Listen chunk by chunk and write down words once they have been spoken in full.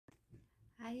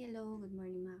Hi, hello, good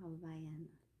morning mga kababayan.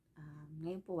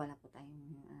 Ngayon po wala po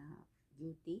tayong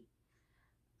duty.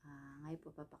 Ngayon po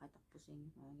papakita ko po sa inyo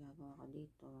kung gagawa ko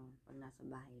dito pag nasa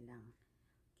bahay lang.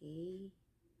 Okay,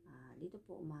 dito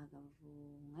po umaga po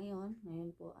ngayon. Ngayon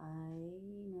po ay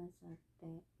nasa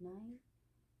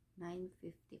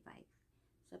 9:55.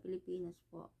 Sa Pilipinas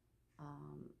po,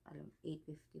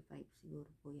 8:55 siguro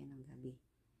po yan ng gabi.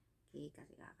 Okay,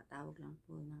 kasi kakatawag lang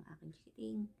po ng aking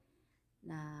chikiting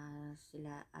na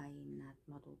sila ay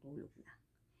matutulog na.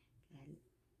 Kaya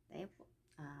tayo po,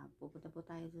 pupunta po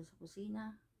tayo sa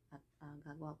kusina at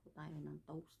gagawa po tayo ng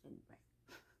toasted bread.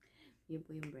 Yun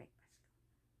po yung breakfast ko.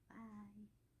 Bye!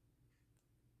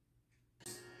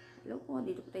 Hello po,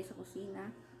 dito po tayo sa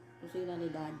kusina ni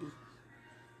Daddy.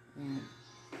 Yan.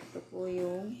 Ito po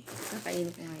yung kakainin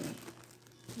ko ngayon.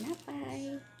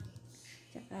 Napay!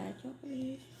 Tsaka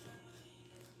chocolate.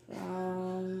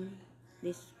 From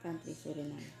this country,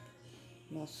 Suriname,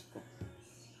 Moscow.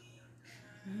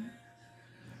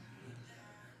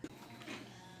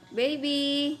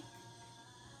 Baby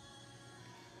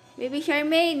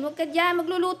Charmaine, huwag ka dyan,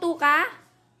 magluluto ka.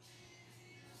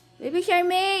 Baby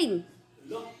Charmaine,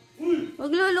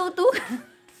 magluluto ka.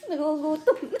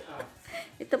 Nagugutom na.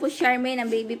 Ito po Charmaine,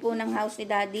 ang baby po ng house ni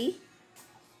Daddy.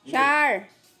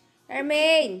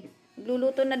 Charmaine,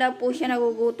 magluluto na daw po siya,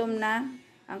 nagugutom na.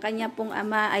 Ang kanya pong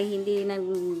ama ay hindi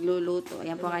nagluluto.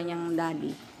 Ayan po kanyang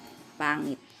daddy.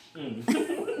 Pangit.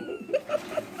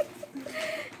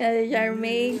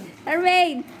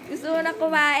 Charmaine, gusto mo na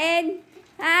kumain?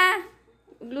 Ha?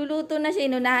 Magluluto na siya.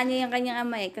 Inunahan niya yung kanyang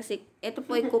ama eh. Kasi ito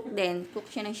po ay cook din.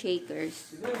 Cook siya ng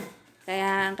shakers.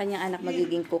 Kaya ang kanyang anak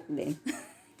magiging cook din.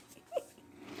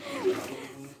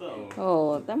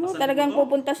 Oh, tama. Talagang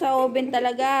pupunta sa oven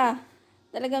talaga.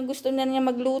 Talagang gusto na niya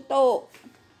magluto.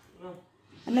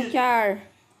 Ano, Char?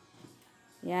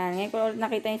 Yan. Ngayon ko ulit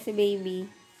nakita niya si baby.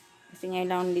 Kasi ngayon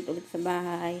lang ako dito ulit sa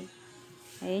bahay.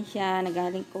 Ayun siya.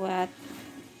 Nagaling kuwat.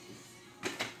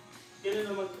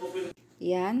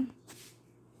 Yan.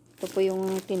 Ito po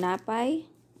yung tinapay.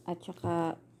 At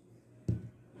saka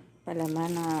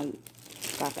palaman na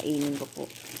kakainin ko po.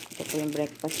 Ito po yung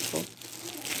breakfast ko.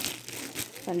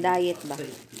 Pan-diet ba?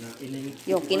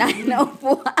 Yung kinain na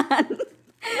upuan.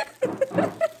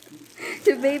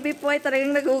 Si baby po ay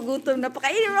talagang nagugutom na.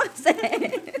 Pakainin mo kasi.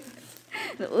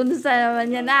 Unsa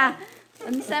naman niya na.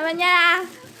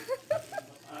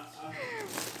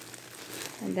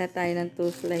 Handa tayo ng 2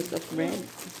 slices of bread.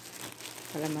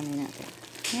 Palamanin natin.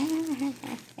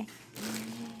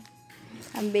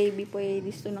 Ang baby po ay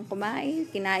gusto ng kumain.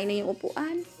 Kinain na yung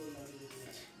upuan.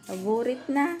 Naburit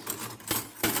na.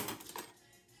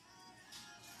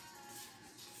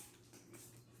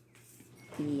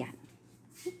 Yan.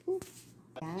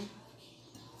 Yan.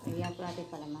 Lagyan po natin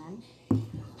palaman.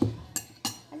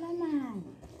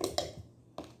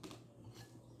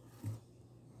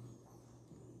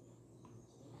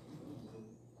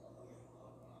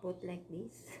 Put like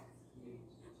this.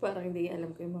 Parang hindi alam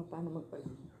ko yung paano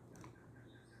magpalaman.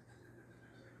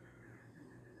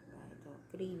 Ito,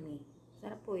 creamy.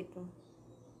 Sarap po ito.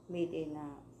 Made in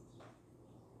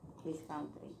this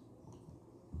country.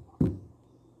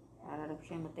 Pararap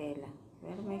siyang Nutella.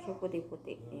 Pero may siya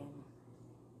puti-puti. Ayan.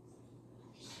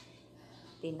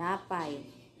 Tinapay.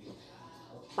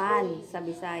 Pan sa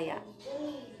Bisaya.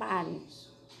 Pan.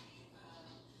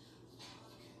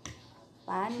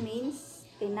 Pan means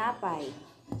tinapay.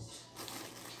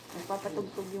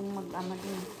 Nagpapatugtog yung mag-ama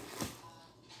din.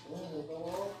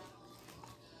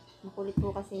 Makulit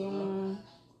po kasi yung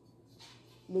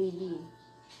baby.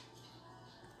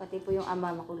 Pati po yung ama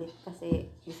makulit kasi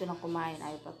gusto nang kumain,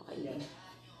 ayaw papakainin.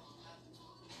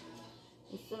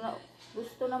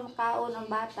 Gusto na makaon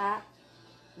ang bata,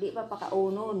 di pa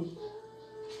pakaunon.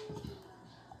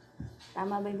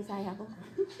 Tama ba yung Bisaya ko?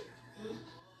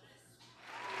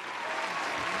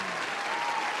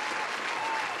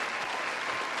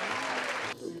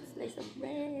 Slice of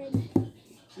bread.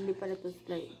 Hindi pala ito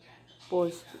slice.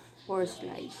 4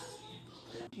 slice.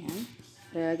 Ayan.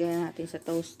 Lalagyan natin sa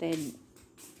toasted.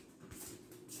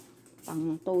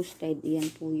 Pang toasted, yan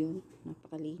po yun.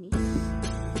 Napakalinis.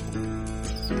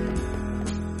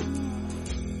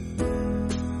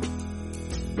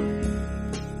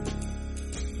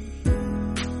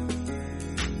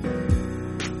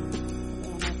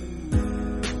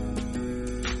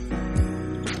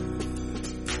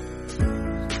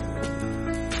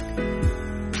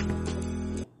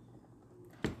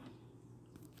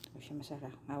 Ito siya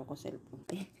masarap. Hawak ko cellphone.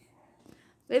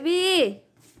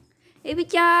 Baby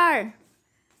Char!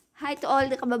 Hi to all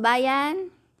the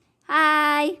kababayan.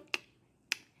 Hi!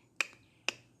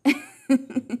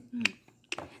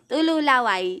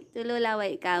 Tululaway.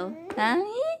 Tululaway ikaw. Ha?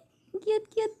 Cute,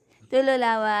 cute.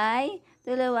 Tululaway.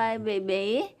 Tululaway,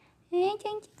 baby. Eh,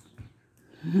 chang, chang.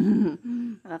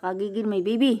 Nakakagigil may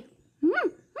baby.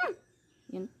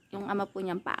 Yung ama po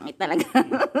niyang pangit talaga.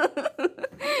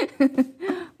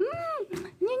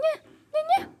 Nya,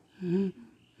 nya.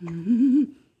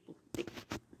 Putik.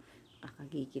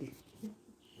 Nakakagigil.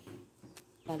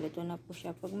 Luto na po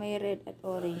siya. Pag may red at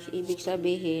orange, ibig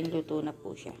sabihin, luto na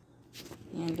po siya.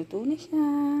 Yan, luto na siya.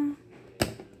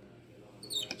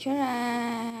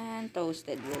 Charan!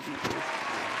 Toasted bread na po.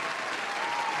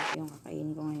 Yung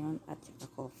kakainin ko ngayon at saka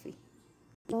coffee.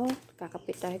 So,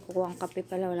 kakape tayo. Kukuha ang kape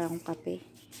pala. Wala akong kape.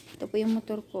 Ito po yung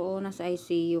motor ko. Nasa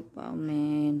ICU pa.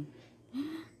 Man.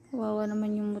 Kawawa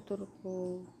naman yung motor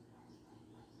ko.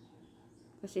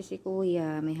 Kasi si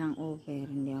kuya may hangover.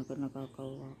 Hindi ako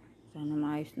nakakawa. Sana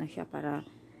maayos na siya para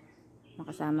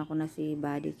makasama ko na si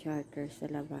body charter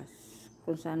sa labas.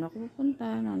 Kung saan ako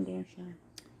pupunta, nandiyan siya.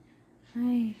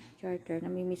 Ay, charter.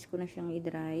 Namimiss ko na siyang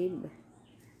i-drive.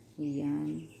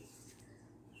 Yan.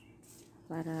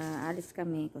 Para alis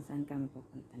kami kung saan kami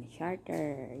pupunta ni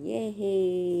charter.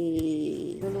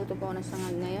 Yehey! Luluto po ako ng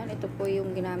sangag ngayon. Ito po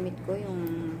yung ginamit ko, yung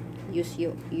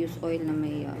use oil na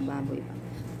may baboy pa.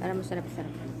 Para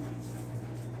masarap-sarap.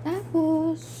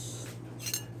 Tapos,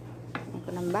 ko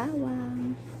ng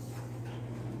bawang.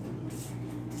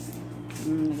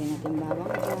 Lagyan natin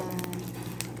bawang dyan.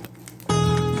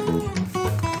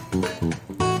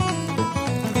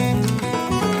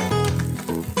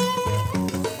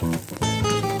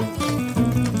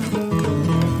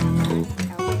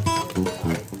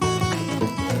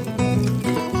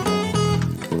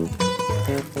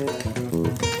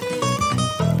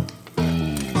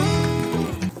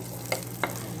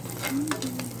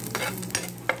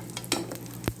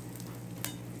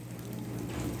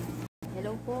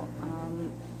 Hello po,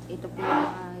 ito po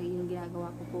yung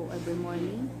ginagawa ko po every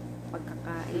morning,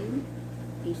 pagkakain,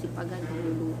 isip agad ang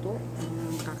luluto,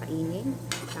 kakainin,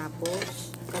 tapos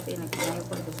kasi nagkakayo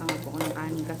po, nagsasanga po ako ng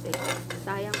kanin kasi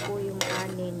sayang po yung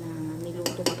kanin na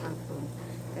niluto kahapon,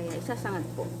 kaya isasangad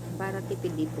po, para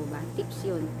tipid din po ba, tips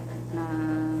yun, na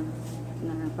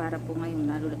para po ngayon,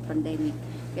 lalo na pandemic,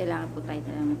 kailangan po tayo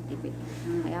na magtipid.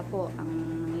 Kaya po, ang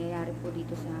nangyayari po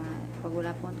dito sa pag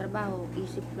wala po ang trabaho,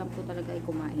 isip lang po talaga ay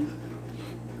kumain.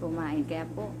 Kaya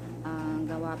po, ang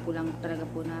gawa po lang talaga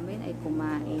po namin ay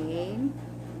kumain,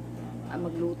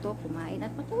 magluto, kumain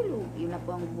at matulog. Yun na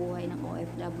po ang buhay ng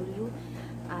OFW.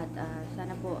 At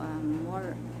sana po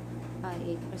more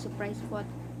surprise po at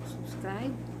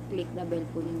subscribe, click the bell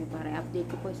po ninyo para update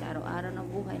ko po sa araw-araw ng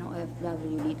buhay ng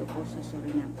OFW dito po sa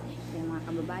Suriname. Kaya mga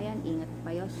kababayan, ingat po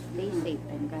kayo, stay safe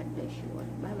and God bless you all.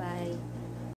 Bye bye!